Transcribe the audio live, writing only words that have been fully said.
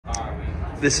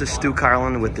This is Stu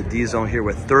Carlin with the D-Zone here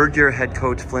with third-year head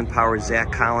coach Flint Power,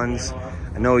 Zach Collins.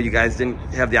 I know you guys didn't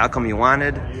have the outcome you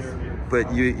wanted,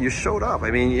 but you showed up. I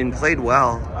mean, and played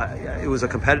well. It was a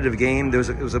competitive game. It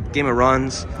was a game of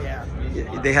runs. Yeah.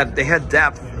 They had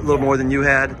depth a little more than you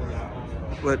had,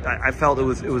 but I felt it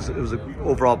was an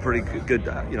overall pretty good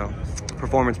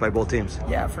performance by both teams.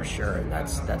 Yeah, for sure, and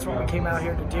that's what we came out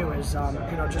here to do is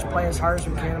just play as hard as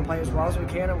we can and play as well as we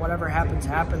can, and whatever happens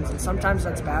happens. And sometimes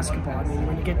that's basketball. I mean,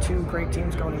 when you get two great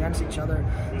teams going against each other,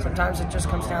 sometimes it just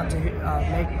comes down to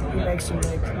who makes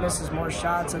and misses more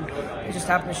shots, and they just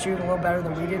happened to shoot a little better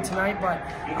than we did tonight. But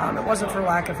it wasn't for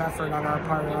lack of effort on our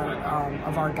part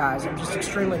of our guys. I'm just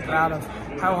extremely proud of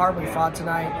how hard we fought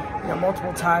tonight.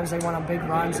 Multiple times they went on big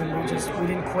runs, and we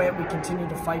didn't quit. We continued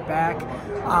to fight back.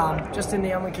 Just in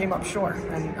the end, we came up short,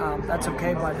 and that's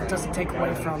okay, but it doesn't take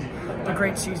away from the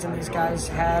great season these guys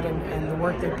had and the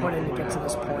work they put in to get to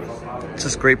this point. It's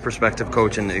just great perspective,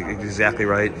 Coach, and exactly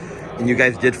right. And you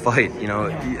guys did fight.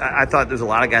 I thought there's a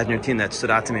lot of guys on your team that stood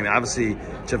out to me. I mean, obviously,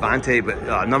 Javante,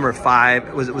 but number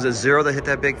 5, was it Zero that hit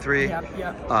that big 3? Yep.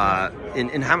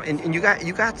 And you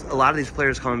got a lot of these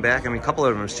players coming back. I mean, a couple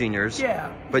of them are seniors.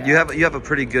 Yeah. But you have a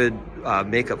pretty good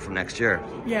makeup for next year.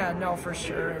 Yeah, no, for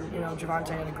sure. And Javante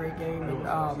had a great game,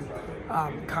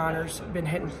 and Connor's been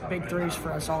hitting big 3s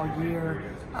for us all year.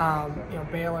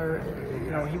 Baylor,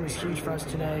 he was huge for us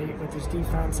today with his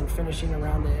defense and finishing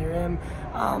around the rim.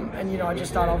 And I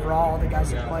just thought overall the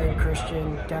guys that played,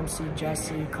 Christian, Dempsey,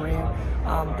 Jesse,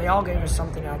 Grant, they all gave us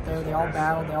something out there. They all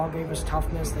battled. They all gave us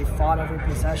toughness. They fought every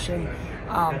possession.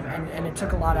 And it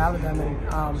took a lot out of them,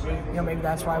 and maybe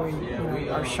that's why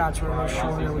our shots were a little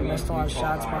shorter. We missed a lot of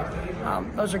shots,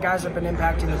 but those are guys that have been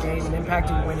impacting the game and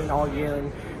impacting winning all year.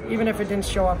 And even if it didn't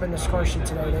show up in the score sheet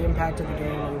today, they impacted the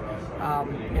game,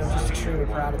 and just extremely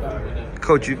proud of them.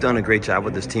 Coach, you've done a great job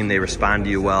with this team. They respond to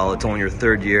you well. It's only your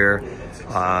 3rd year.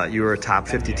 You were a top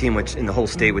 50 team, which in the whole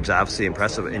state, which is obviously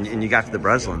impressive, and you got to the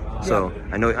Breslin. So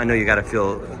yeah. I know you got to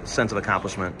feel a sense of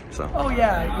accomplishment. So. Oh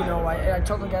yeah, I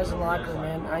told the guys in the locker room,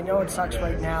 man, I know it sucks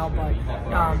right now, but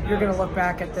you're going to look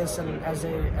back at this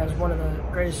as one of the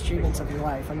greatest achievements of your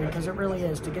life. I mean, because it really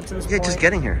is to get to this point. Yeah, just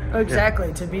getting here. Exactly,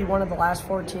 yeah. To be one of the last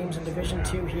 4 teams in Division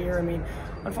II here. I mean,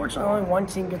 unfortunately, only one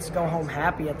team gets to go home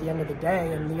happy at the end of the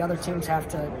day, and the other teams have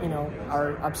to,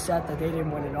 are upset that they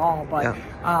didn't win at all. But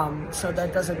yeah. So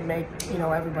that doesn't make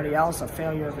everybody else a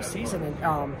failure of a season.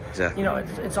 And exactly.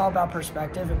 It's all about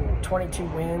perspective. And 22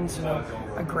 wins,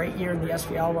 a great year in the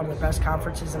SVL, one of the best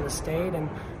conferences in the state, and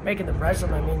making the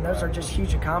Breslin. I mean, those are just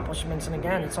huge accomplishments. And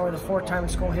again, it's only the 4th time in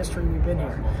school history we've been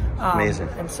here. Amazing.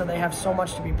 And so they have so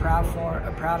much to be proud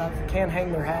of. Can't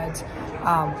hang their heads.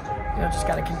 Just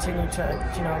got to continue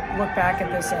to look back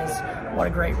at this as what a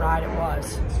great ride it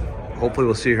was. Hopefully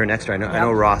we'll see you here next year. I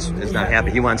know Ross is not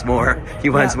happy. He wants more. He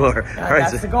wants more. All right,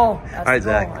 that's the goal. All right,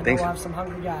 Zach. Thanks. We'll have some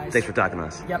hungry guys. Thanks for talking to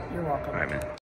us. Yep, you're welcome. All right, man.